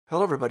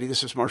Hello, everybody.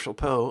 This is Marshall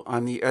Poe.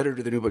 I'm the editor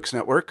of the New Books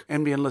Network.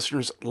 NBN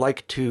listeners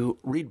like to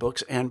read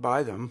books and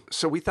buy them.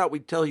 So we thought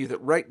we'd tell you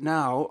that right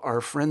now, our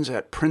friends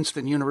at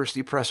Princeton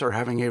University Press are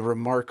having a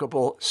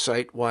remarkable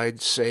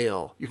site-wide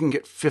sale. You can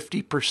get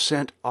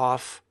 50%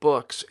 off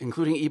books,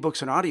 including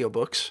ebooks and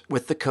audiobooks,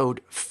 with the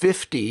code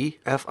 50,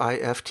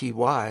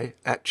 F-I-F-T-Y,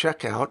 at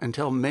checkout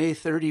until May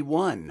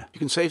 31. You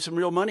can save some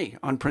real money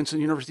on Princeton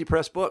University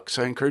Press books.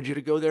 I encourage you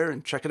to go there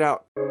and check it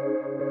out.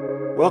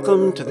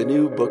 Welcome to the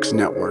New Books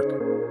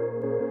Network.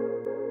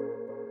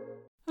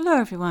 Hello,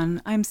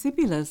 everyone. I'm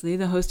C.P. Leslie,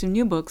 the host of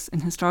New Books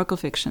in Historical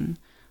Fiction,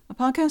 a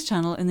podcast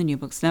channel in the New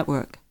Books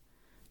Network.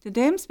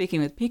 Today I'm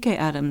speaking with P.K.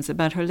 Adams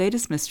about her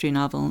latest mystery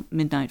novel,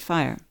 Midnight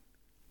Fire.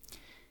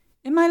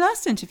 In my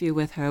last interview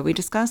with her, we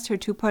discussed her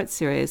two-part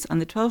series on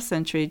the 12th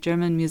century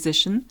German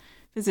musician,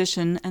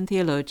 physician, and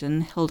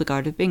theologian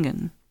Hildegard of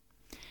Bingen.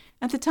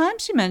 At the time,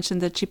 she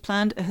mentioned that she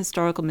planned a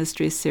historical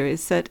mysteries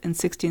series set in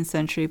 16th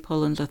century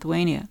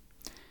Poland-Lithuania.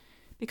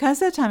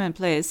 Because that time and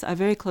place are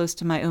very close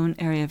to my own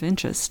area of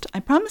interest, I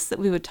promised that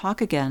we would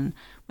talk again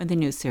when the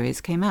new series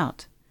came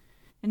out.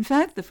 In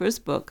fact, the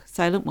first book,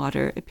 Silent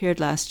Water, appeared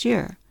last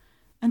year,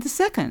 and the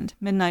second,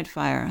 Midnight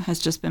Fire,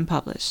 has just been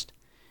published.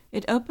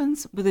 It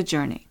opens with a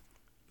journey.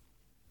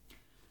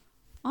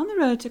 On the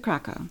road to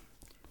Krakow,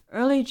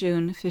 early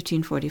June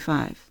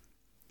 1545.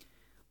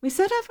 We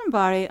set out from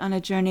Bari on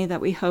a journey that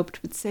we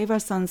hoped would save our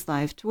son's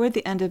life toward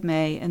the end of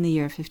May in the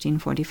year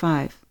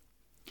 1545.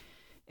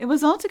 It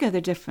was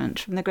altogether different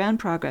from the grand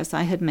progress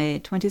I had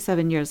made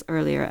 27 years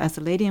earlier as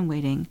a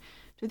lady-in-waiting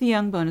to the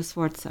young Bona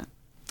Sforza,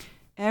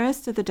 heiress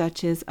to the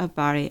duchies of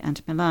Bari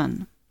and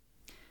Milan.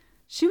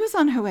 She was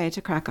on her way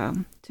to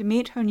Krakow to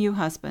meet her new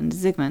husband,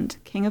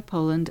 Zygmunt, King of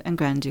Poland and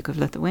Grand Duke of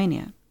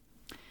Lithuania.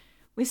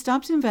 We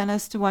stopped in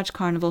Venice to watch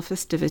carnival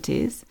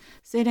festivities,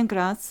 stayed in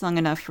Graz long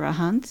enough for a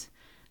hunt,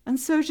 and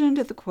sojourned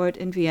at the court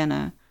in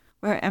Vienna,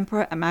 where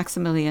Emperor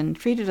Maximilian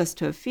treated us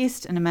to a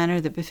feast in a manner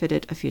that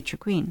befitted a future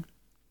queen.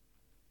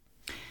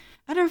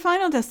 At our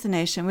final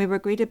destination, we were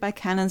greeted by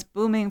cannons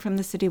booming from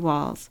the city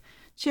walls,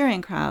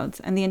 cheering crowds,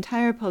 and the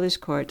entire Polish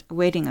court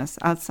awaiting us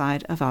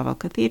outside of Wawel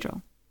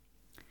Cathedral.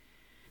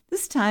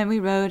 This time we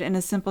rode in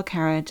a simple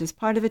carriage as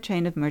part of a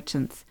train of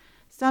merchants,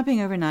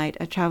 stopping overnight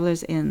at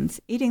travelers' inns,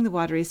 eating the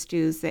watery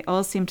stews they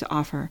all seemed to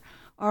offer,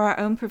 or our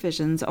own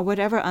provisions, or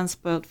whatever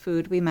unspoilt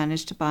food we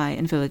managed to buy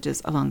in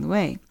villages along the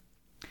way.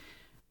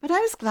 But I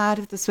was glad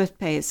of the swift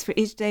pace, for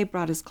each day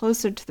brought us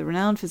closer to the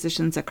renowned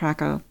physicians at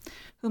Krakow,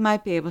 who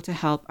might be able to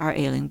help our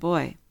ailing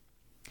boy.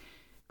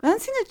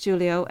 Glancing at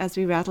Giulio as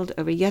we rattled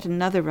over yet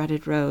another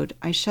rutted road,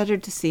 I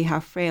shuddered to see how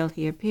frail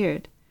he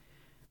appeared.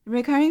 The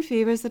recurring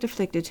fevers that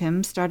afflicted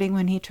him, starting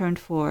when he turned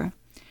 4,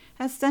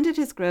 had stunted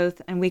his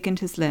growth and weakened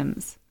his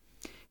limbs.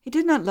 He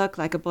did not look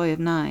like a boy of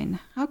 9.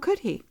 How could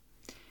he?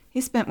 He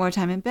spent more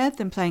time in bed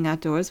than playing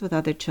outdoors with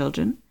other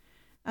children.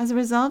 As a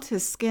result,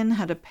 his skin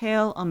had a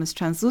pale, almost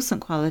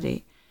translucent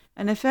quality,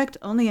 an effect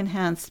only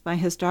enhanced by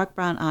his dark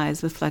brown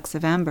eyes with flecks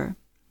of amber.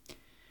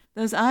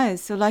 Those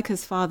eyes, so like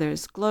his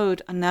father's,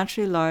 glowed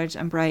unnaturally large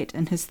and bright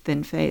in his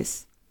thin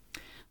face.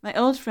 My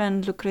old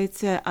friend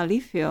Lucrezia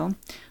Alifio,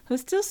 who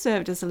still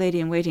served as a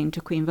lady-in-waiting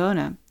to Queen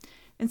Bona,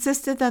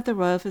 insisted that the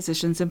royal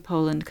physicians in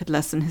Poland could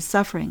lessen his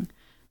suffering,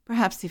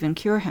 perhaps even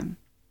cure him.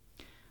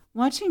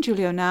 Watching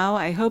Giulio now,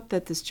 I hoped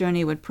that this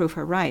journey would prove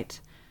her right,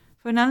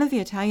 for none of the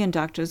Italian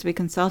doctors we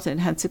consulted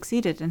had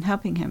succeeded in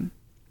helping him.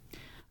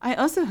 I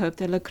also hoped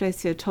that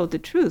Lucrezia told the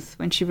truth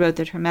when she wrote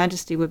that Her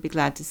Majesty would be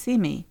glad to see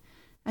me,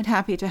 and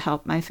happy to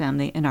help my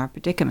family in our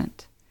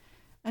predicament.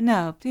 And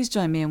now, please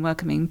join me in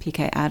welcoming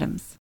P.K.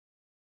 Adams.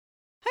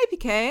 Hi,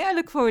 P.K. I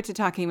look forward to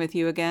talking with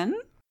you again.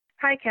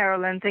 Hi,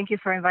 Carolyn. Thank you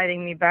for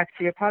inviting me back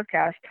to your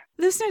podcast.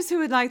 Listeners who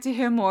would like to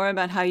hear more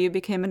about how you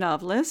became a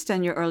novelist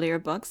and your earlier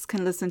books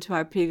can listen to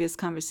our previous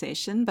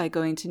conversation by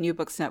going to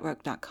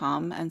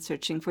newbooksnetwork.com and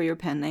searching for your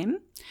pen name.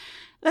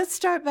 Let's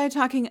start by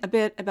talking a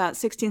bit about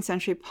 16th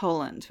century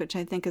Poland, which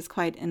I think is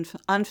quite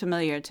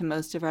unfamiliar to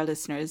most of our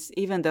listeners,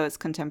 even though it's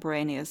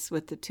contemporaneous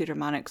with the Tudor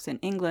monarchs in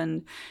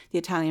England, the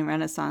Italian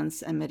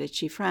Renaissance, and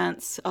Medici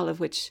France, all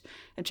of which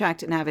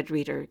attract an avid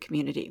reader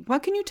community.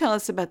 What can you tell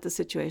us about the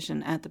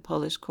situation at the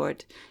Polish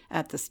court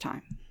at this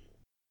time?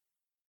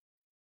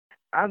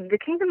 The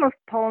Kingdom of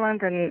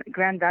Poland and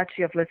Grand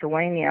Duchy of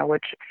Lithuania,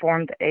 which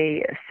formed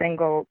a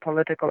single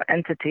political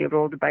entity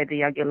ruled by the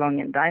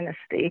Jagiellonian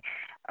dynasty,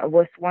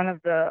 was one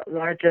of the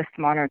largest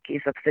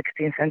monarchies of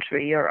 16th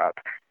century Europe,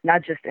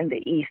 not just in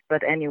the East,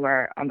 but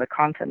anywhere on the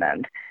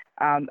continent.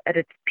 At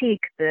its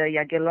peak, the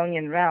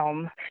Jagiellonian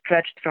realm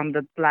stretched from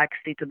the Black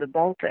Sea to the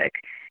Baltic,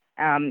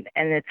 and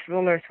its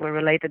rulers were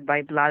related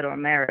by blood or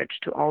marriage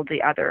to all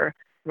the other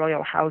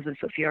royal houses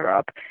of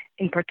Europe,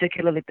 in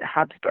particular the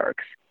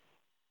Habsburgs.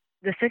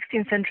 The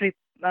 16th century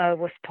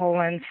was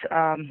Poland's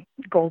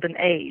golden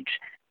age,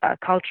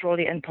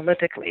 culturally and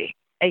politically,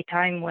 a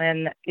time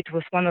when it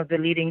was one of the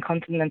leading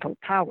continental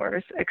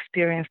powers,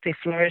 experienced a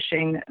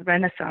flourishing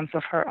renaissance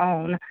of her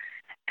own,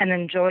 and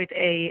enjoyed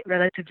a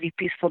relatively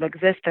peaceful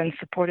existence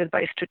supported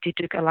by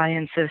strategic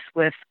alliances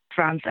with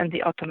France and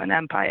the Ottoman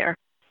Empire.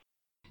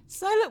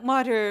 Silent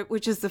Water,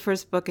 which is the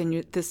first book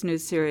in this new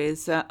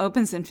series,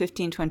 opens in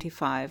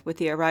 1525 with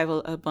the arrival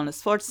of Bona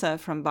Sforza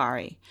from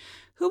Bari.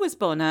 Who was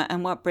Bona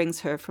and what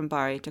brings her from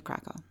Bari to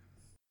Krakow?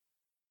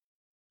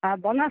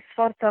 Bona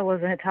Sforza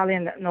was an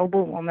Italian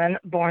noblewoman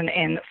born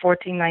in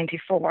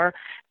 1494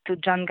 to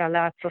Gian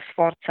Galeazzo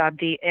Sforza,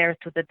 the heir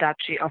to the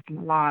Duchy of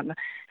Milan.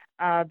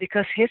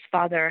 Because his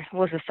father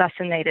was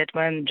assassinated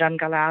when Gian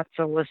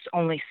Galeazzo was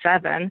only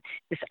 7,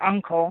 his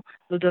uncle,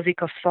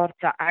 Ludovico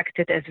Sforza,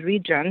 acted as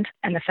regent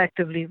and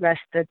effectively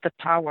wrested the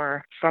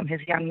power from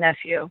his young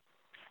nephew.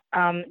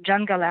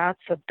 Gian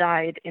Galeazzo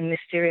died in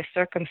mysterious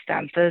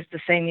circumstances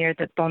the same year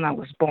that Bona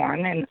was born,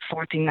 in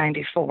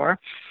 1494,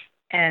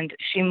 and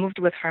she moved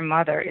with her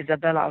mother,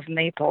 Isabella of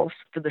Naples,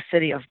 to the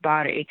city of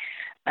Bari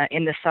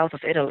in the south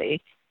of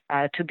Italy,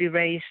 to be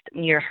raised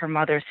near her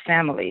mother's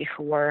family,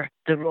 who were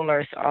the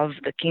rulers of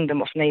the Kingdom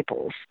of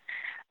Naples.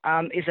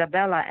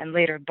 Isabella and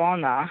later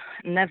Bona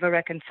never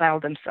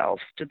reconciled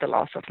themselves to the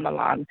loss of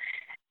Milan,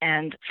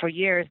 and for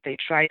years they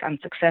tried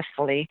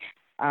unsuccessfully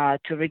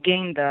to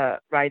regain the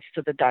rights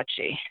to the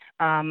duchy.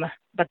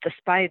 But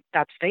despite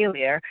that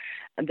failure,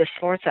 the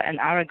Sforza and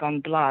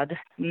Aragon blood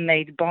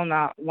made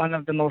Bona one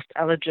of the most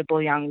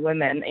eligible young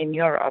women in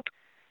Europe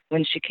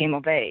when she came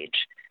of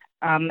age.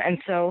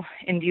 And so,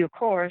 in due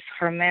course,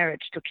 her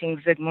marriage to King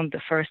Zygmunt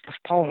I of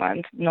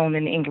Poland, known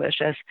in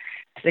English as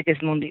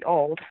Sigismund the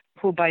Old,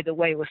 who, by the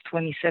way, was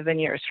 27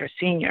 years her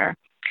senior,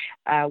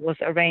 was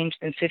arranged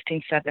in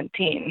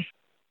 1517,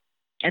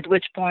 at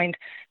which point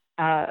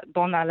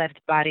Bona left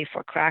Bari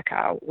for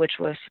Krakow, which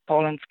was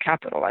Poland's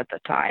capital at the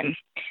time.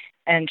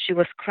 And she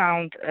was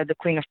crowned the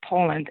Queen of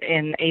Poland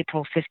in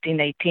April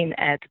 1518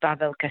 at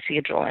Wawel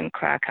Cathedral in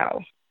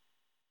Krakow.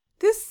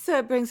 This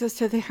brings us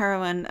to the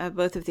heroine of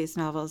both of these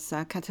novels,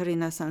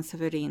 Caterina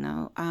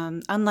Sanseverino.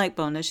 Unlike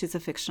Bona, she's a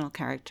fictional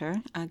character.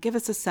 Give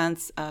us a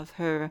sense of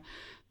her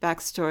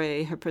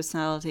backstory, her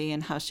personality,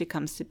 and how she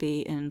comes to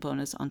be in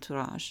Bona's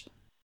entourage.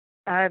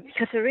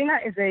 Caterina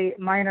is a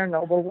minor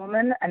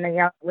noblewoman and a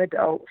young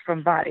widow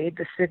from Bari,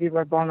 the city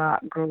where Bona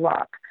grew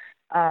up,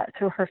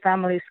 through her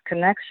family's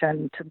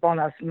connection to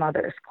Bona's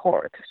mother's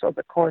court, so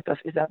the court of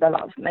Isabella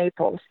of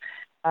Naples.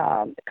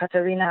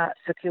 Caterina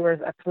secures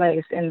a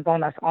place in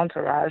Bona's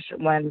entourage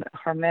when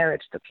her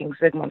marriage to King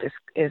Zygmunt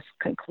is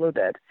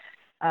concluded.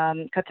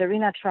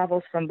 Caterina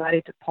travels from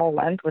Bari to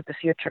Poland with the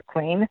future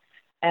queen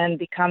and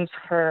becomes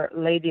her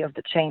lady of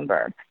the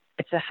chamber.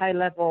 It's a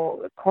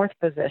high-level court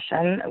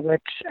position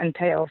which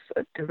entails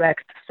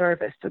direct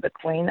service to the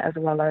queen as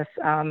well as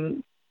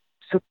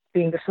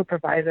being the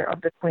supervisor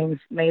of the queen's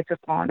maids of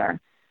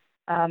honor.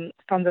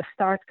 From the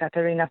start,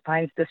 Caterina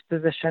finds this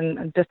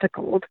position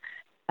difficult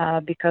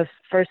because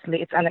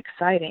firstly, it's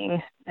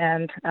unexciting,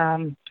 and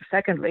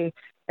secondly,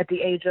 at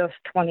the age of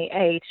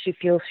 28, she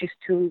feels she's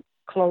too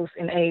close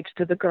in age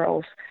to the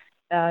girls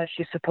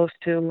she's supposed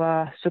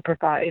to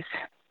supervise.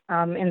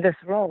 In this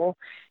role,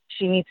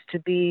 she needs to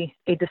be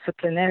a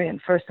disciplinarian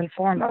first and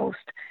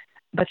foremost,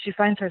 but she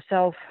finds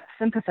herself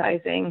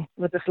sympathizing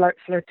with the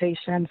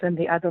flirtations and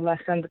the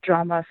adolescent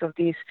dramas of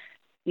these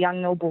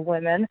young noble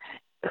women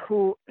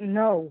who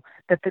know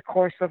that the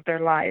course of their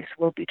lives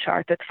will be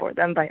charted for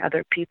them by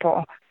other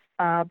people,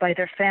 by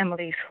their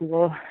families who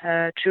will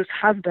choose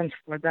husbands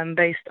for them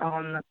based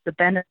on the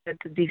benefit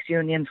these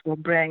unions will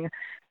bring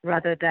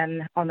rather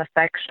than on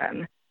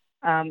affection.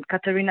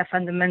 Caterina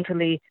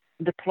fundamentally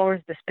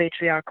deplores this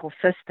patriarchal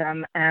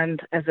system, and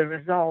as a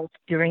result,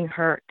 during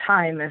her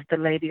time as the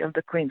lady of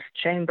the Queen's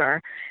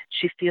chamber,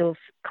 she feels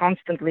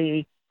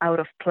constantly out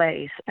of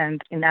place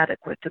and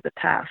inadequate to the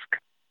task.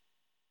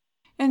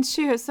 And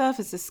she herself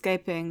is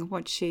escaping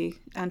what she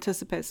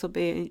anticipates will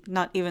be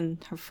not even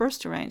her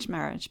first arranged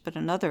marriage, but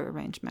another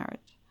arranged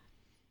marriage.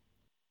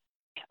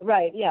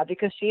 Right, yeah,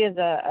 because she is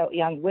a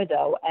young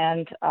widow,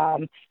 and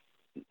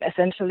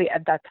essentially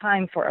at that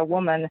time for a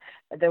woman,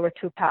 there were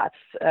two paths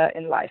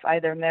in life,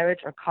 either marriage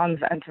or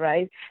convent,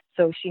 right?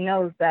 So she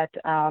knows that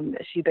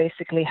she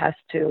basically has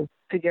to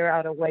figure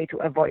out a way to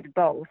avoid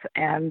both,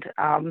 and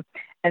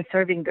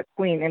serving the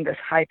queen in this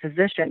high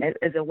position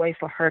is a way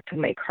for her to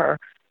make her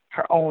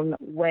own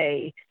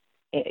way,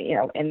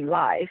 in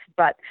life.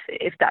 But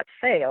if that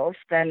fails,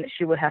 then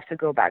she would have to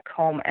go back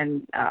home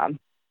and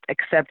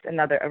accept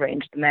another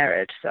arranged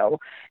marriage. So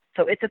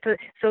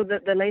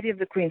the lady of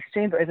the Queen's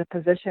chamber is a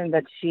position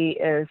that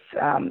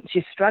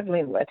she's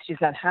struggling with.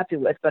 She's not happy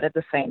with, but at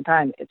the same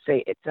time, it's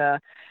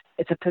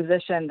a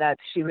position that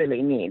she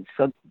really needs.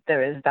 So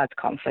there is that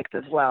conflict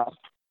as well.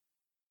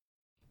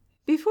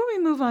 Before we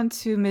move on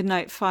to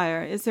Midnight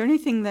Fire, is there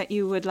anything that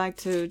you would like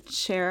to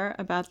share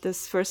about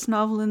this first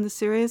novel in the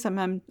series?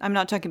 I'm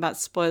not talking about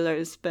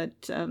spoilers,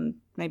 but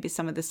maybe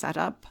some of the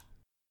setup.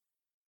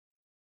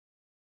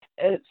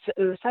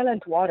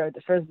 Silent Water,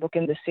 the first book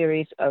in the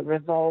series,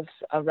 revolves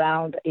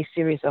around a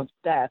series of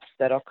deaths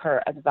that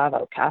occur at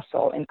Wawel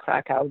Castle in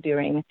Krakow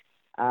during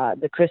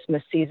the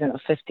Christmas season of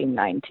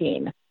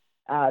 1519.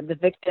 The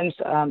victims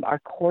are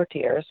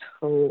courtiers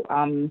who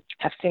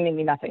have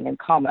seemingly nothing in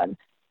common.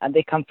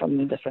 They come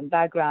from different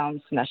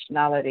backgrounds,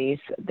 nationalities,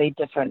 they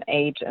differ in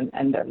age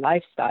and their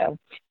lifestyle,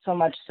 so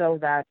much so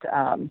that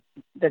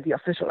the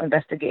official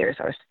investigators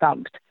are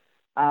stumped.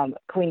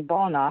 Queen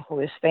Bona, who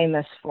is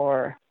famous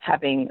for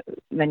having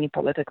many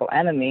political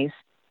enemies,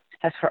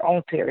 has her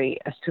own theory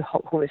as to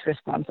who is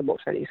responsible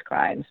for these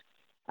crimes.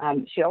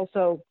 She's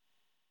also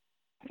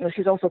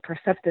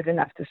perceptive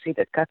enough to see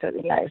that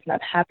Katerina is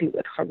not happy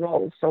with her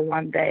role. So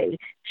one day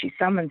she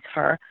summons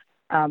her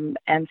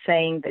and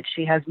saying that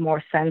she has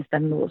more sense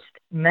than most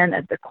men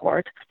at the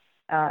court,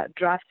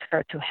 drafts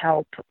her to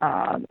help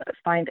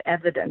find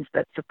evidence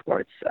that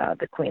supports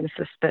the queen's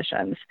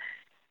suspicions.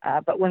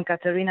 But when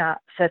Katerina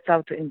sets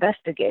out to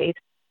investigate,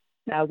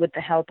 with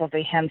the help of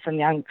a handsome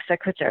young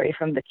secretary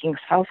from the king's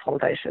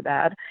household, I should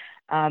add,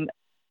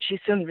 she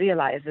soon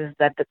realizes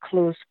that the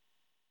clues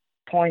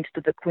point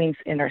to the queen's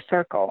inner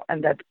circle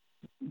and that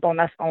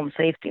Bona's own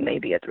safety may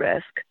be at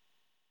risk.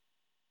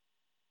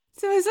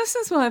 So as this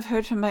is what I've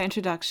heard from my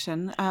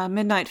introduction,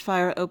 Midnight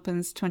Fire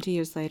opens 20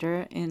 years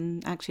later,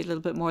 actually a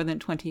little bit more than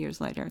 20 years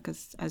later,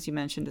 because as you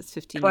mentioned, it's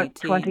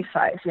 1518.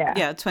 25, yeah.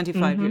 Yeah,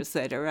 25 years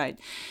later, right.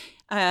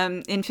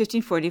 In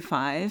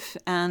 1545,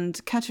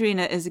 and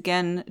Katerina is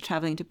again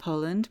traveling to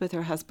Poland with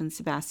her husband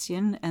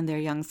Sebastian and their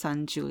young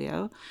son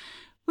Giulio.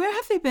 Where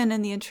have they been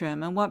in the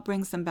interim, and what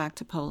brings them back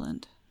to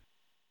Poland?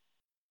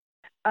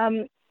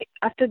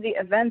 After the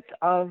events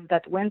of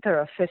that winter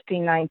of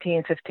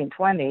 1519,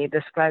 1520,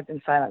 described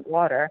in Silent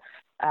Water,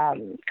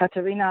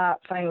 Katerina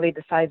finally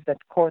decides that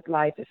court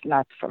life is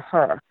not for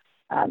her.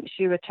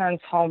 She returns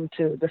home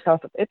to the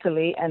south of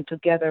Italy and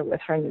together with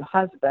her new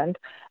husband,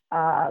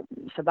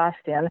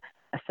 Sebastian,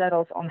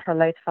 settles on her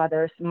late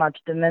father's much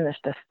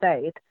diminished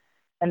estate,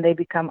 and they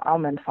become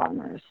almond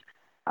farmers.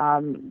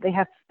 They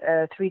have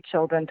 3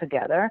 children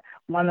together,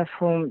 one of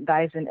whom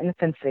dies in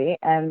infancy,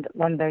 and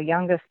when their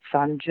youngest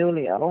son,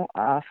 Giulio,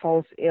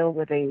 falls ill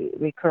with a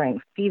recurring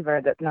fever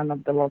that none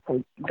of the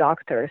local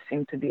doctors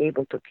seem to be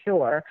able to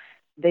cure,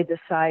 they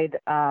decide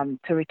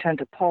to return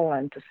to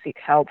Poland to seek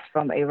help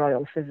from a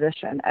royal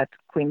physician at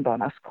Queen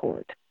Bona's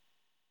court.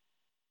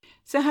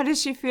 So how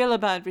does she feel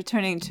about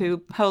returning to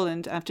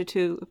Poland after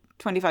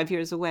 25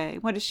 years away?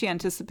 What is she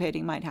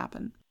anticipating might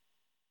happen?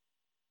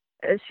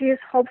 She is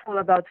hopeful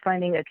about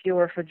finding a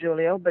cure for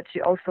Giulio, but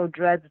she also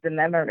dreads the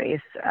memories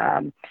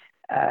that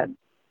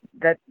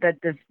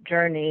this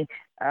journey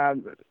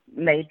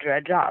may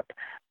dredge up.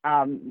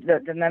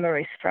 The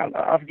memories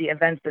of the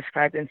events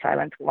described in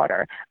Silent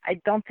Water. I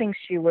don't think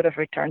she would have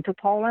returned to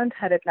Poland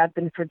had it not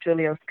been for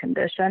Giulio's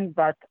condition,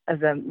 but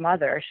as a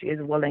mother, she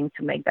is willing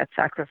to make that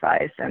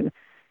sacrifice and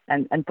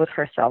put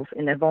herself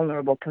in a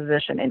vulnerable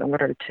position in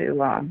order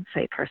to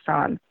save her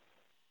son.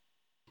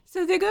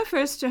 So they go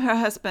first to her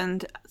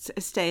husband's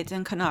estate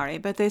in Canary,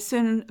 but they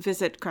soon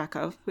visit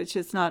Krakow, which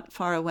is not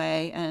far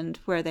away and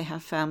where they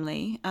have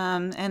family.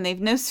 And they've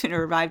no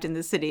sooner arrived in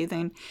the city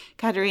than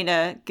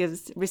Katerina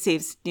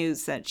receives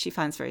news that she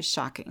finds very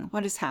shocking.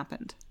 What has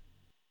happened?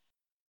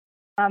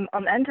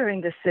 On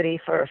entering the city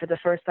for the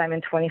first time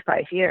in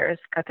 25 years,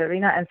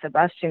 Katerina and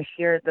Sebastian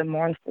hear the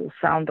mournful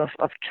sound of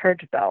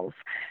church bells,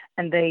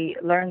 and they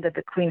learn that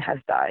the queen has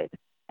died.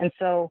 And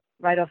so,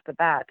 right off the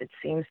bat, it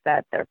seems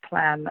that their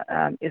plan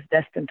is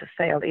destined to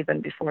fail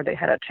even before they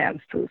had a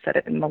chance to set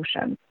it in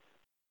motion.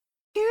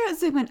 Here,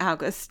 Zygmunt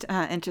August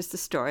enters the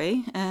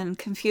story, and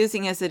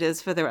confusing as it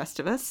is for the rest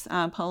of us,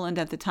 Poland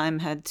at the time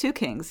had 2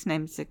 kings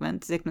named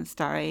Zygmunt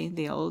Stary,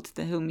 the Old,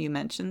 whom you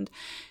mentioned,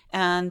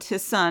 and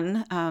his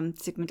son,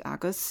 Zygmunt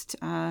August.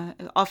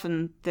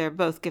 Often they're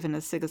both given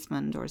as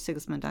Sigismund or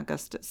Sigismund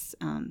Augustus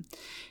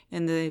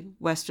in the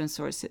Western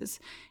sources.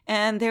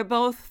 And they're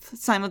both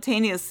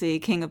simultaneously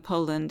King of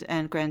Poland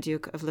and Grand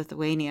Duke of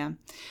Lithuania.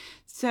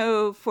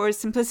 So for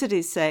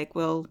simplicity's sake,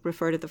 we'll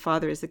refer to the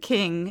father as the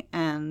king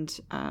and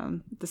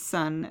the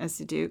son as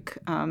the duke.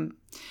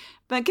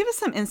 But give us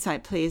some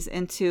insight, please,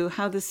 into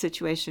how this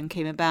situation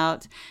came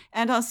about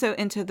and also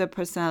into the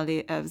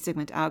personality of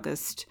Zygmunt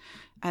August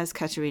as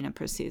Katerina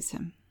perceives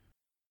him.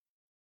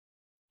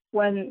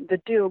 When the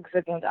Duke,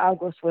 Zygmunt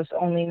August, was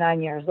only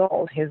 9 years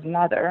old, his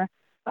mother,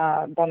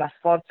 Bona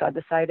Sforza,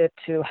 decided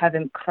to have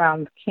him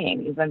crowned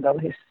king, even though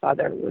his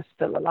father was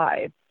still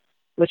alive,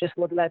 which is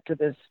what led to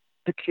this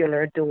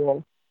peculiar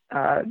dual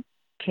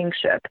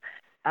kingship.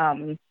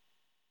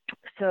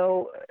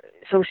 So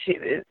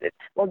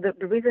the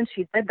reason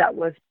she did that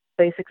was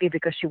basically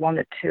because she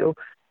wanted to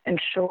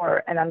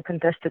ensure an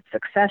uncontested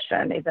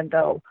succession, even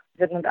though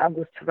Zygmunt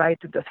August's right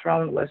to the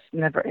throne was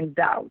never in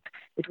doubt.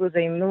 It was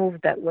a move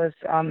that was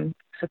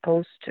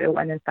supposed to,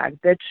 and in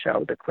fact did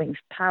show the queen's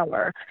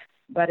power,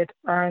 but it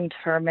earned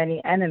her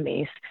many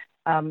enemies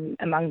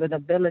among the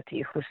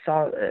nobility who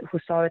saw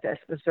it as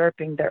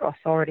usurping their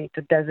authority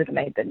to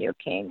designate the new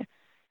king.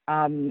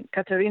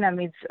 Katerina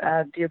meets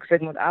Duke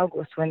Zygmunt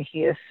August when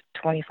he is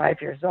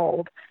 25 years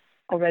old,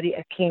 already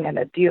a king and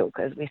a duke,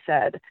 as we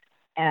said,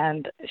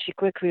 and she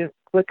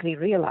quickly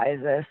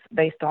realizes,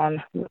 based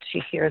on what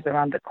she hears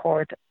around the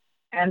court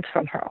and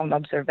from her own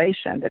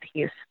observation, that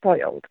he is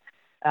spoiled.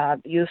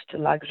 used to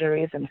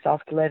luxuries and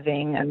soft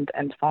living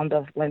and fond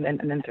of women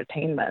and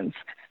entertainment.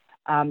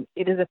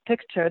 It is a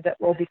picture that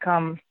will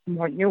become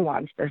more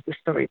nuanced as the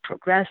story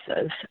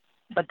progresses,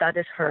 but that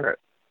is her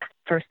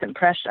first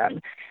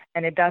impression,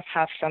 and it does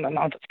have some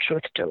amount of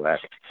truth to it.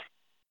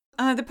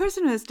 The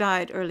person who has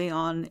died early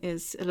on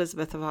is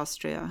Elizabeth of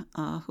Austria,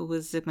 who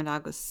was Sigmund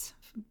August's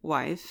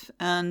wife,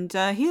 and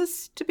he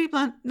is, to be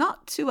blunt,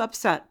 not too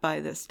upset by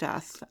this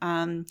death,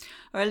 or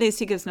at least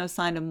he gives no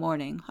sign of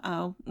mourning.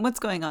 What's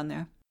going on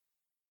there?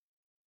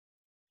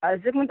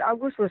 Sigmund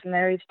August was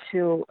married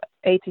to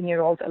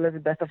 18-year-old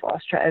Elizabeth of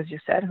Austria, as you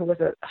said, who was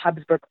a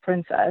Habsburg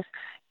princess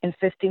in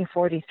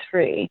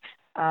 1543,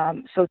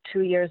 so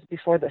 2 years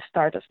before the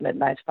start of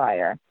Midnight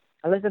Fire.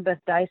 Elizabeth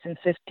dies in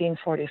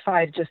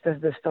 1545, just as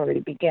the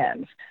story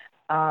begins.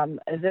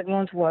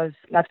 Sigmund was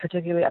not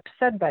particularly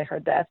upset by her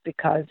death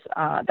because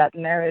that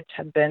marriage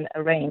had been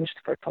arranged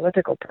for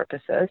political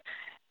purposes,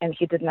 and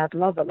he did not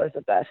love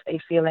Elizabeth, a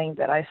feeling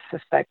that I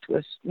suspect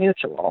was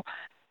mutual.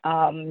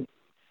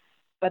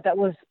 But that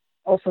was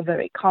also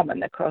very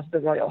common across the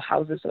royal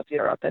houses of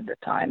Europe at the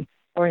time,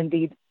 or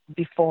indeed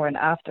before and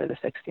after the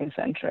 16th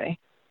century.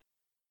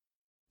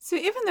 So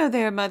even though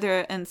they're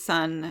mother and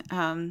son,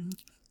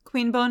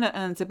 Queen Bona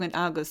and Sigmund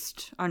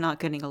August are not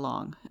getting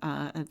along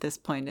at this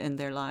point in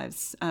their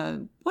lives.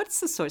 What's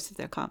the source of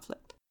their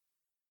conflict?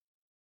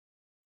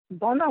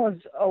 Bona was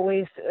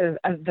always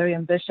very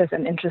ambitious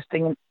and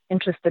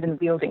interested in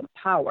wielding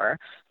power,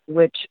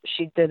 which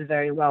she did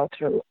very well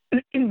through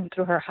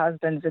through her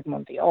husband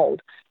Sigmund the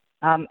Old,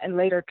 and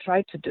later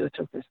tried to do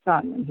through his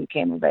son when he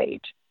came of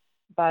age.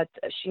 But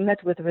she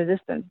met with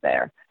resistance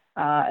there,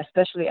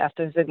 especially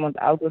after Sigmund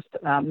August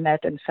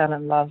met and fell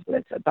in love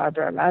with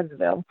Barbara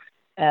Radziwill,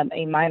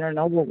 a minor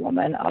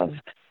noblewoman of,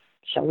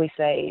 shall we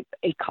say,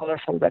 a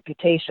colorful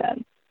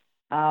reputation.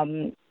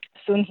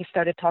 Soon he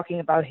started talking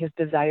about his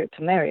desire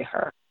to marry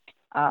her.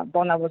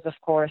 Bona was, of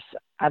course,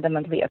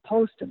 adamantly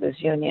opposed to this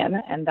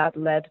union, and that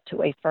led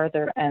to a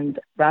further and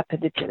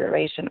rapid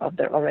deterioration of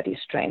their already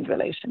strained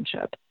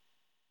relationship.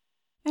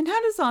 And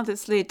how does all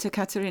this lead to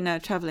Katerina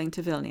traveling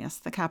to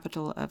Vilnius, the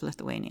capital of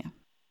Lithuania?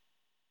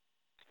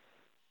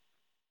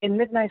 In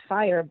Midnight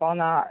Fire,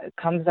 Bona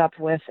comes up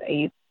with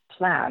a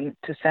plan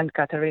to send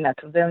Katerina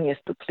to Vilnius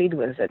to plead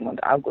with Sigmund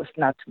August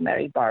not to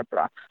marry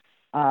Barbara.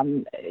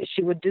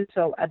 She would do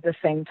so at the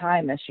same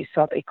time as she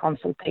sought a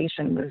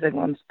consultation with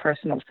Sigmund's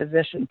personal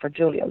physician for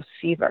Julius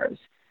fevers.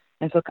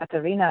 And so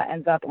Katerina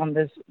ends up on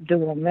this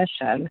dual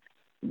mission,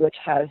 which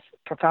has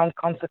profound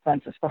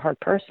consequences for her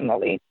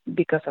personally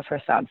because of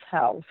her son's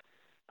health,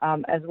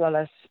 as well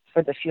as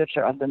for the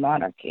future of the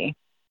monarchy.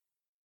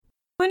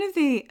 One of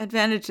the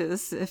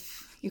advantages,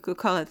 if you could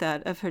call it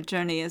that, of her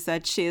journey is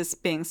that she is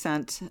being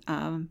sent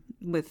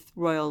with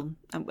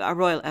a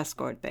royal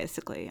escort,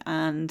 basically.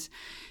 And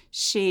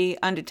she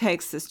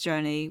undertakes this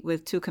journey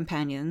with two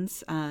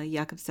companions,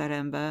 Jakub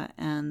Zaremba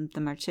and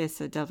the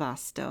Marchesa del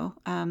Vasto.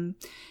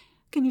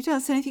 Can you tell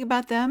us anything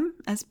about them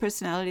as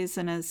personalities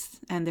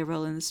and their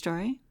role in the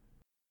story?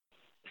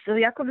 So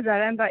Jakub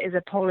Zaremba is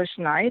a Polish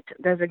knight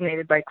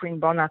designated by Queen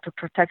Bona to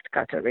protect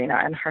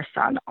Katerina and her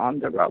son on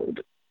the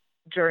road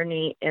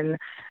journey in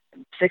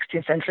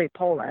 16th century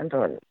Poland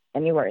or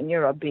anywhere in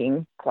Europe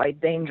being quite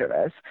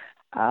dangerous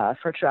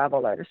for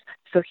travelers.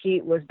 So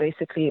he was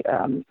basically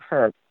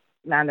her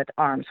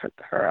man-at-arms,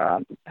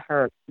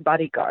 her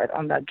bodyguard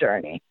on that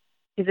journey.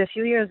 He's a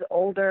few years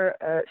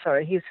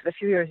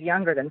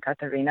younger than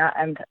Katerina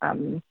and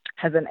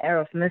has an air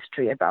of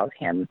mystery about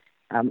him.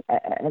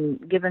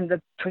 And given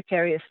the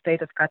precarious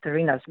state of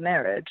Katerina's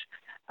marriage,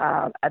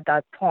 at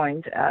that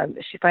point,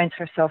 she finds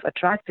herself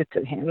attracted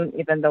to him,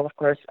 even though, of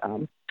course,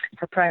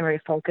 her primary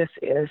focus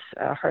is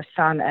her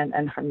son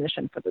and her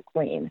mission for the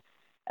queen.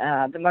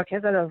 The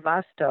Marchesa del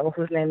Vasto,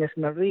 whose name is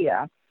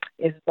Maria,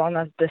 is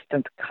Bona's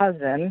distant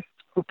cousin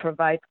who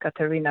provides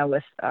Katerina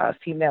with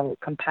female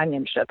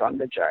companionship on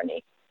the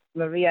journey.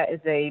 Maria is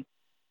a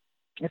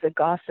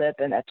gossip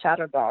and a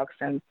chatterbox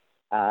and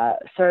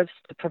serves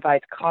to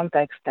provide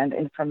context and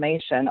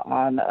information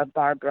on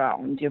Barbara,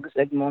 on Duke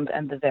Sigmund,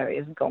 and the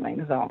various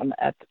goings-on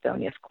at the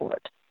Vilnius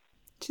court.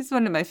 She's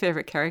one of my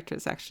favorite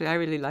characters, actually. I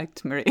really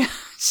liked Maria.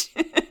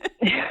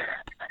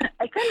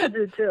 I kind of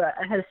do, too.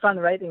 I had fun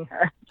writing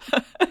her.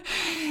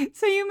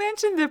 So you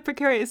mentioned the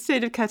precarious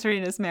state of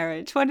Katerina's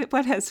marriage.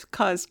 What has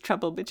caused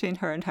trouble between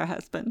her and her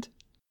husband?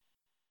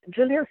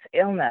 Julius'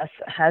 illness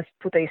has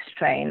put a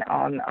strain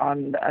on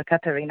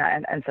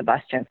Katerina and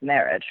Sebastian's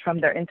marriage. From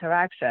their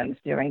interactions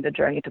during the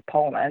journey to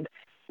Poland,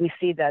 we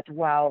see that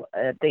while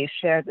they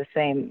share the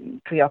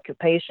same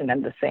preoccupation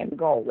and the same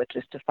goal, which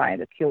is to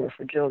find a cure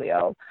for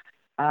Julio,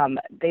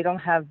 they don't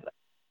have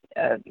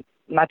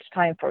much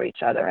time for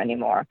each other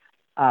anymore.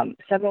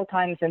 Several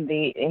times in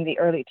the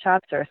early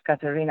chapters,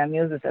 Katerina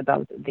muses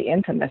about the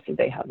intimacy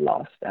they have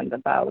lost and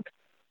about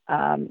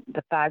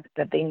the fact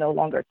that they no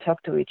longer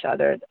talk to each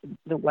other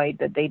the way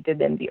that they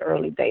did in the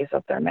early days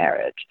of their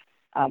marriage,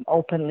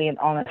 openly and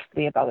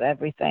honestly about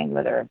everything,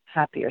 whether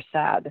happy or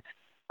sad.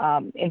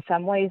 In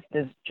some ways,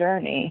 this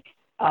journey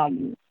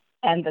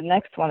And the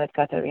next one that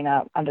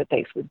Katerina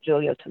undertakes with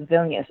Giulio to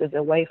Vilnius is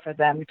a way for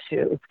them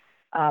to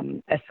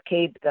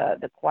escape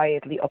the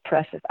quietly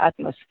oppressive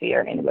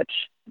atmosphere in which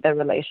their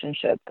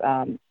relationship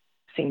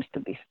seems to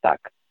be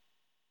stuck.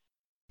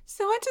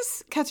 So what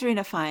does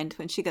Katerina find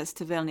when she gets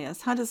to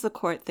Vilnius? How does the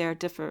court there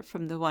differ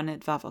from the one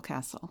at Wawel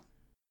Castle?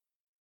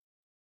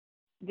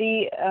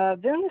 The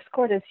Vilnius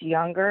court is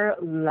younger,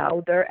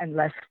 louder, and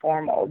less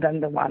formal than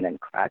the one in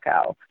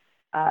Krakow.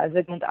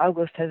 Zygmunt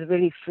August has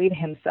really freed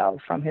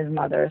himself from his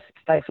mother's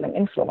stifling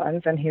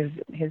influence, and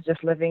he's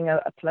just living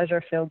a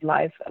pleasure-filled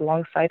life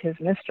alongside his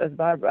mistress,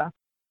 Barbara.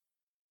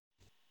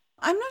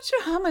 I'm not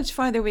sure how much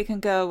farther we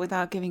can go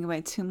without giving away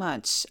too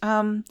much.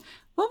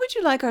 What would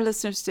you like our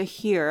listeners to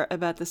hear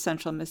about the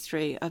central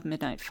mystery of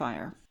Midnight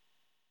Fire?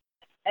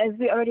 As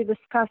we already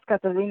discussed,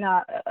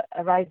 Katerina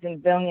arrives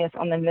in Vilnius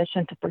on a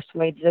mission to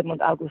persuade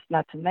Zygmunt August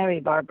not to marry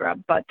Barbara,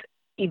 but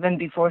even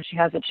before she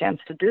has a chance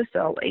to do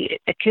so,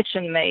 a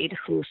kitchen maid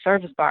who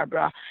serves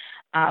Barbara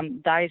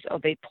dies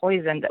of a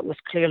poison that was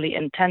clearly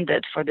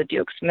intended for the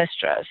Duke's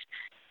mistress.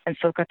 And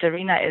so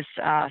Katerina is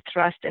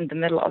thrust in the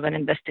middle of an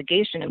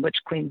investigation in which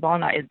Queen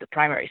Bona is the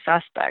primary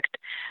suspect.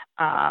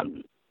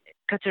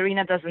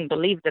 Katerina doesn't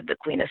believe that the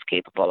Queen is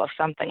capable of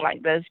something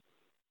like this,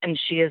 and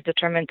she is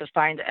determined to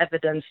find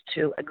evidence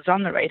to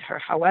exonerate her.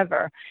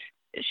 However,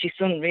 she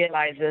soon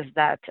realizes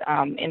that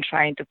in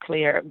trying to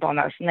clear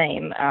Bona's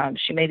name,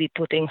 she may be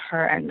putting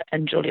her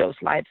and Giulio's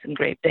lives in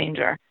grave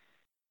danger.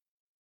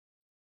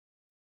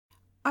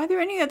 Are there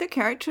any other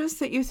characters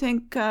that you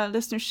think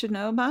listeners should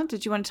know about?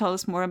 Did you want to tell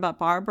us more about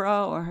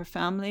Barbara or her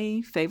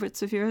family,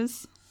 favorites of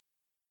yours?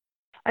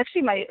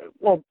 Actually,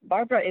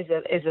 Barbara is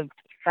a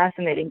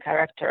fascinating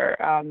character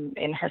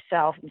in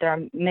herself. There are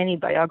many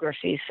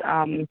biographies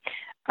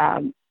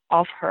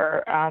of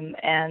her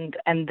and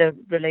the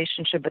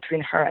relationship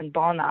between her and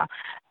Bona,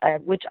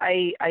 which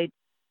I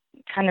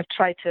kind of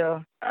try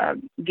to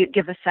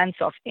give a sense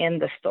of in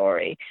the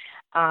story.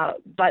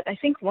 But I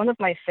think one of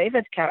my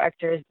favorite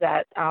characters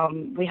that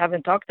we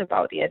haven't talked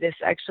about yet is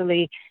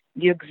actually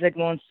Duke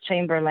Zygmunt's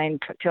chamberlain,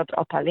 Piotr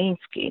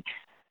Opaliński.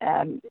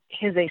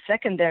 He's a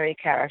secondary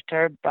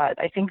character, but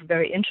I think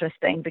very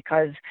interesting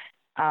because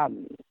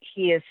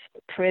he is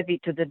privy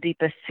to the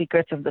deepest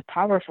secrets of the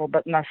powerful,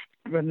 but must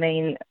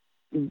remain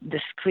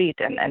discreet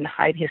and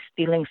hide his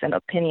feelings and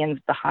opinions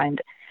behind,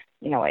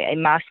 a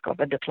mask of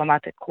a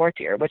diplomatic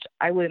courtier, which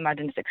I would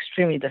imagine is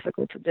extremely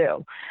difficult to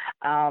do.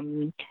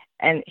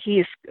 And he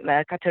is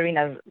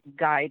Katerina's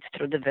guide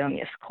through the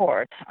Vilnius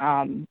court,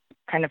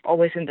 kind of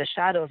always in the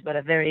shadows, but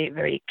a very,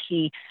 very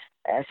key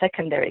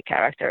secondary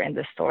character in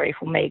the story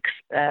who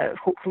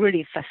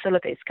really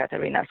facilitates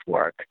Katerina's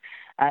work.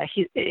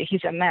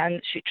 He's a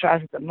man she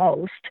trusts the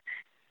most,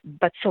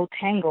 but so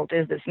tangled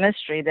is this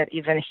mystery that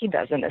even he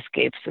doesn't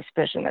escape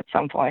suspicion at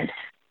some point.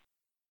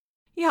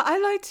 Yeah, I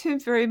liked him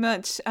very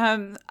much.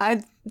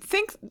 I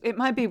think it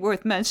might be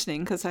worth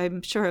mentioning, because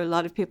I'm sure a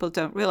lot of people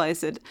don't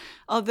realize it.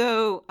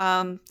 Although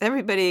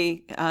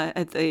everybody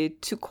at the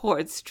two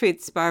courts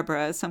treats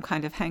Barbara as some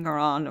kind of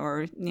hanger-on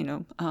or,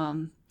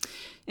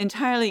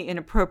 entirely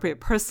inappropriate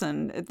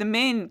person, the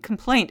main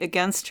complaint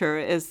against her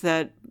is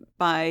that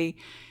by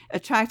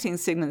attracting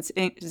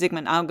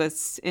Zygmunt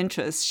August's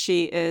interest,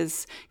 she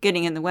is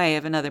getting in the way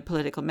of another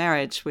political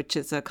marriage, which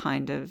is a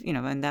kind of,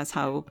 and that's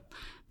how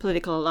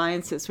political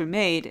alliances were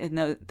made in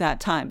that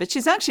time. But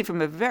she's actually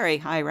from a very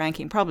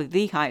high-ranking, probably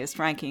the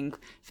highest-ranking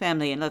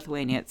family in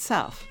Lithuania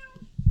itself.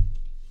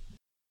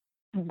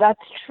 That's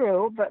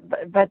true,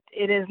 but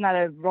it is not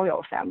a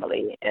royal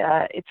family.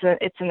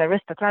 It's an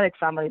aristocratic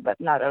family,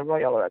 but not a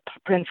royal or a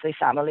princely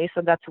family.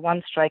 So that's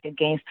one strike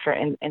against her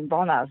in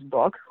Bona's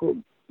book,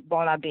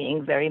 Bona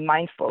being very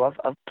mindful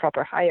of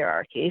proper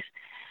hierarchies.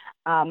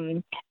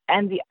 And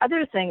the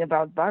other thing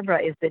about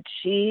Barbara is that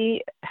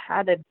she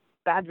had a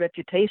bad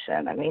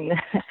reputation. I mean,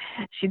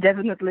 she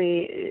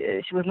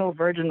was no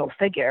virginal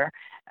figure,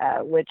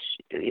 which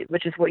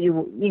is what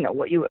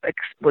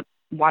what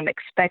one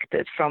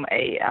expected from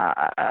a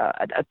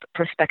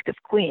prospective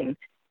queen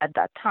at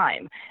that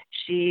time.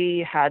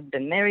 She had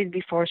been married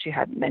before. She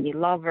had many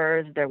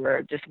lovers. There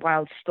were just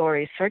wild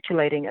stories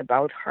circulating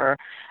about her,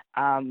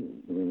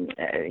 and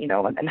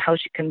how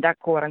she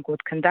quote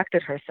unquote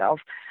conducted herself.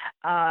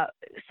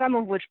 Some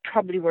of which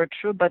probably were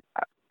true, but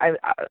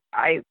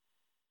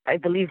I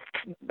believe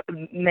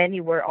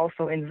many were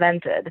also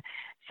invented.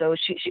 So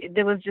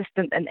there was just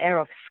an air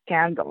of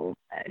scandal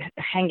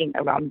hanging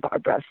around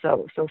Barbara.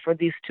 So for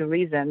these two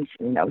reasons,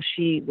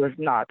 she was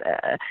not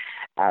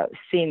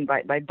seen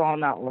by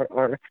Bona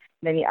or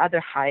many other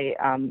high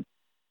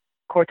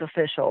court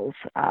officials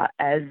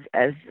as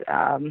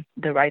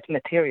the right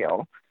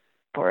material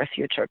for a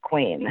future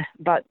queen.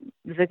 But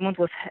Zygmunt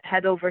was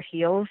head over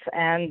heels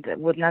and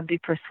would not be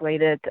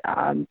persuaded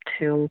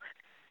to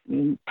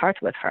part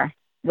with her,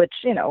 which,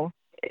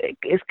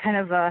 is kind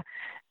of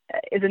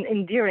is an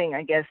endearing,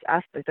 I guess,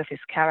 aspect of his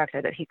character,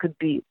 that he could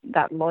be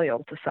that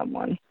loyal to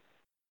someone.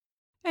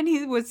 And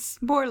he was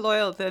more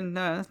loyal than,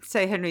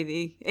 say, Henry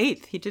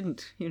VIII. He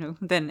didn't,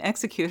 then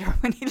execute her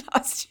when he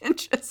lost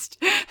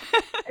interest.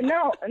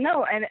 No.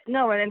 And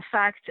in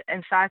fact,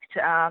 and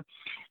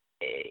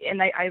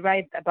I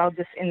write about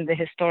this in the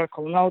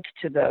historical note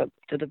to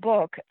the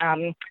book.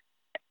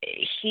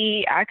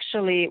 He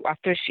actually,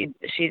 after she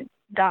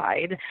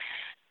died,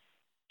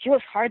 he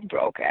was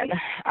heartbroken.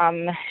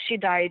 She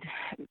died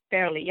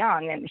fairly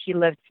young, and he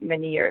lived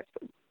many years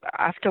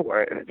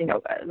afterward.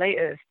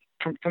 Later.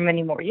 For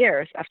many more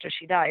years after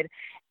she died,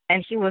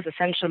 and he was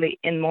essentially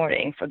in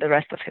mourning for the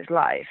rest of his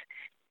life.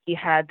 He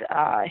had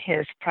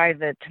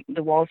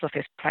the walls of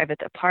his private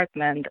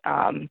apartment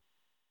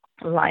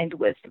lined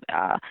with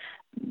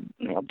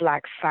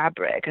black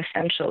fabric,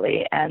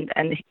 essentially, and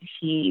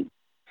he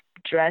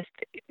dressed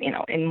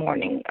in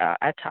mourning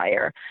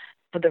attire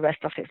for the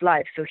rest of his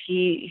life. So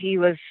he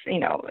was,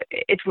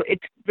 it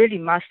really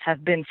must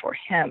have been for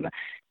him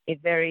a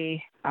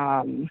very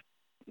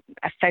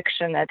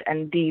affectionate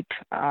and deep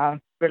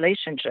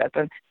relationship,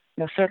 and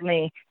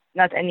certainly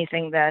not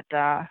anything that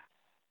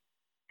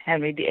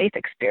Henry VIII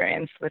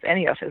experienced with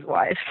any of his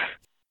wives.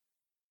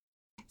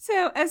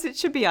 So, as it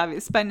should be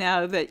obvious by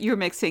now that you're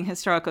mixing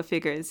historical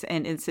figures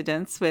and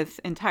incidents with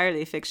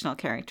entirely fictional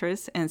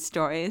characters and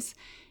stories,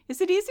 is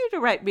it easier to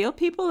write real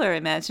people or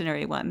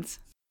imaginary ones?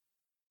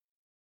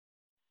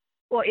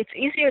 Well, it's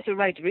easier to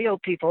write real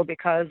people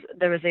because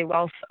there is a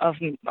wealth of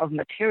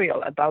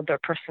material about their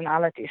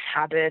personalities,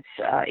 habits,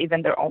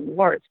 even their own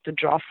words to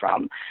draw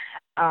from.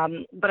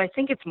 But I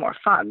think it's more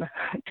fun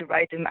to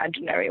write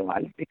imaginary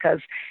ones because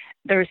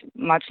there's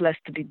much less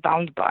to be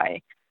bound by.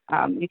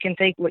 You can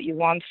take what you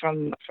want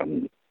from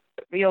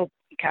real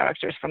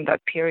characters from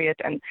that period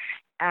and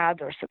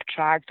add or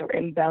subtract or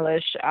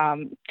embellish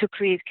to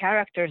create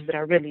characters that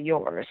are really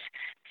yours.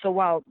 So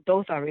while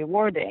both are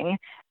rewarding,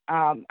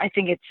 I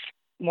think it's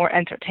more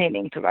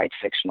entertaining to write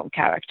fictional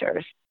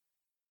characters.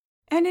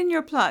 And in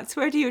your plots,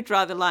 where do you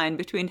draw the line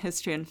between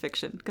history and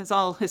fiction? Because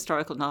all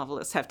historical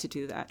novelists have to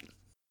do that.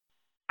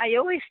 I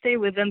always stay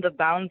within the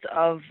bounds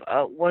of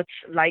what's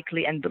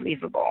likely and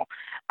believable.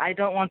 I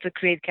don't want to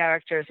create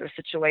characters or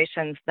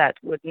situations that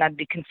would not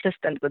be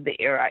consistent with the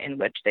era in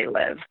which they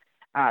live.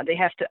 They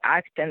have to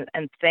act and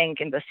think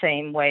in the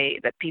same way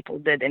that people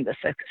did in the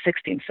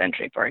 16th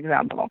century, for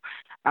example.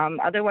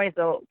 Otherwise,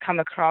 they'll come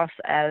across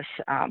as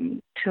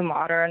too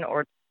modern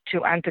or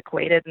too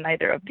antiquated.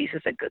 Neither of these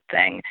is a good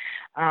thing.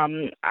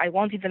 I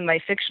want even my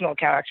fictional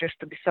characters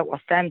to be so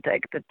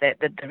authentic that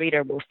the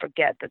reader will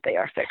forget that they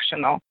are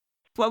fictional.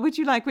 What would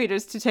you like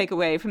readers to take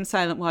away from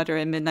Silent Water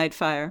and Midnight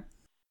Fire?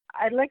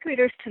 I'd like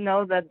readers to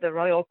know that the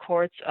royal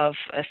courts of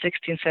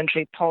 16th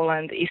century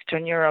Poland,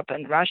 Eastern Europe,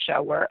 and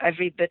Russia were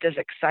every bit as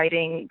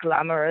exciting,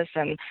 glamorous,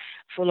 and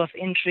full of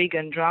intrigue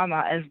and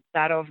drama as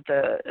that of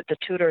the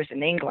Tudors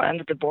in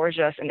England, the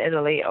Borgias in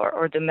Italy,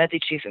 or the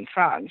Medicis in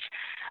France.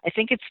 I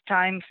think it's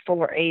time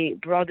for a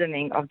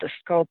broadening of the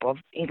scope of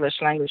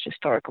English language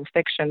historical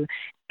fiction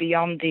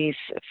beyond these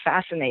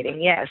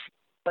fascinating, yes,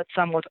 but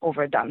somewhat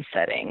overdone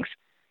settings.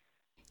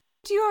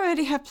 Do you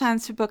already have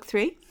plans for book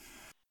 3?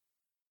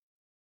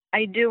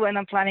 I do, and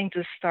I'm planning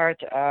to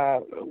start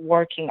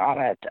working on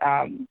it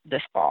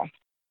this fall.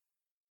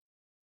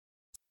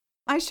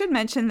 I should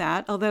mention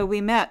that, although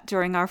we met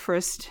during our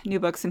first New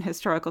Books in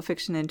Historical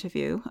Fiction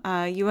interview,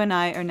 you and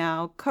I are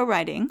now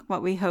co-writing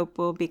what we hope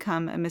will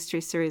become a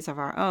mystery series of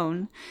our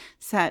own,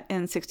 set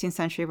in 16th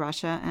century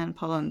Russia and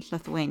Poland,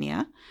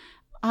 Lithuania.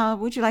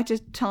 Would you like to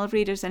tell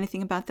readers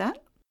anything about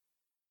that?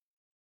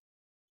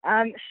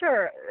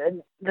 Sure.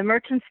 The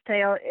Merchant's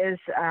Tale is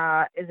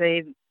a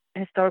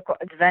historical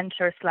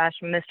adventure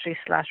 / mystery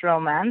 /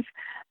 romance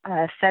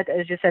set,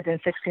 as you said, in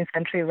 16th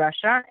century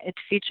Russia. It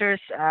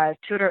features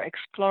Tudor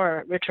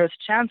explorer Richard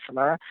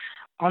Chancellor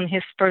on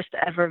his first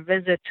ever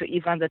visit to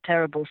Ivan the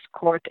Terrible's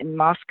court in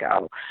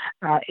Moscow.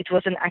 It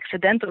was an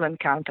accidental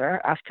encounter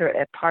after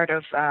a part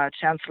of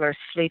Chancellor's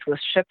fleet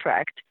was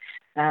shipwrecked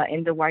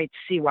in the White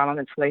Sea while on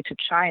its way to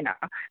China.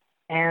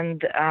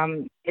 And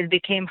it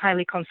became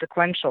highly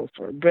consequential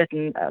for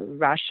Britain,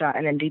 Russia,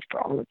 and indeed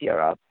for all of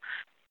Europe.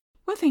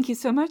 Well, thank you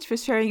so much for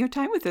sharing your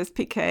time with us,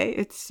 PK.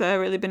 It's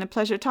really been a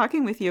pleasure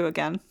talking with you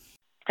again.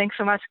 Thanks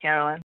so much,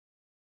 Carolyn.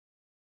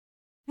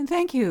 And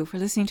thank you for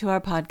listening to our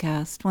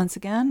podcast. Once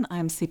again,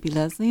 I'm C.P.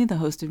 Leslie, the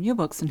host of New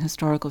Books in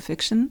Historical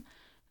Fiction,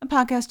 a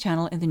podcast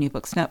channel in the New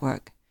Books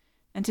Network.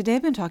 And today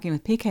I've been talking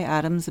with PK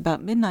Adams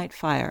about Midnight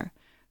Fire,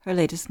 her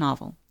latest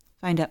novel.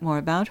 Find out more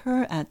about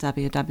her at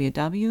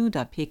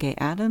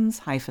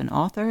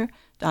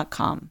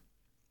www.pkadams-author.com.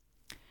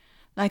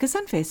 Like us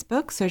on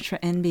Facebook, search for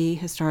NB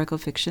Historical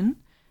Fiction,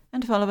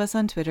 and follow us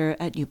on Twitter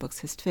at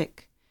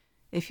NewBooksHistFic.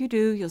 If you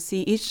do, you'll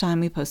see each time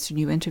we post a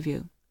new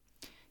interview.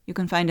 You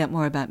can find out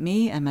more about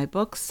me and my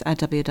books at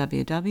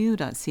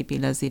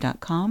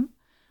www.cpleslie.com,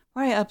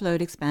 where I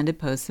upload expanded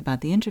posts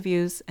about the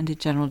interviews and in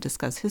general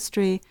discuss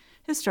history,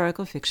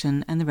 historical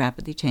fiction, and the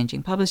rapidly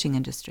changing publishing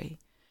industry.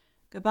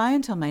 Goodbye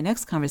until my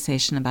next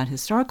conversation about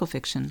historical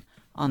fiction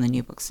on the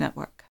New Books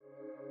Network.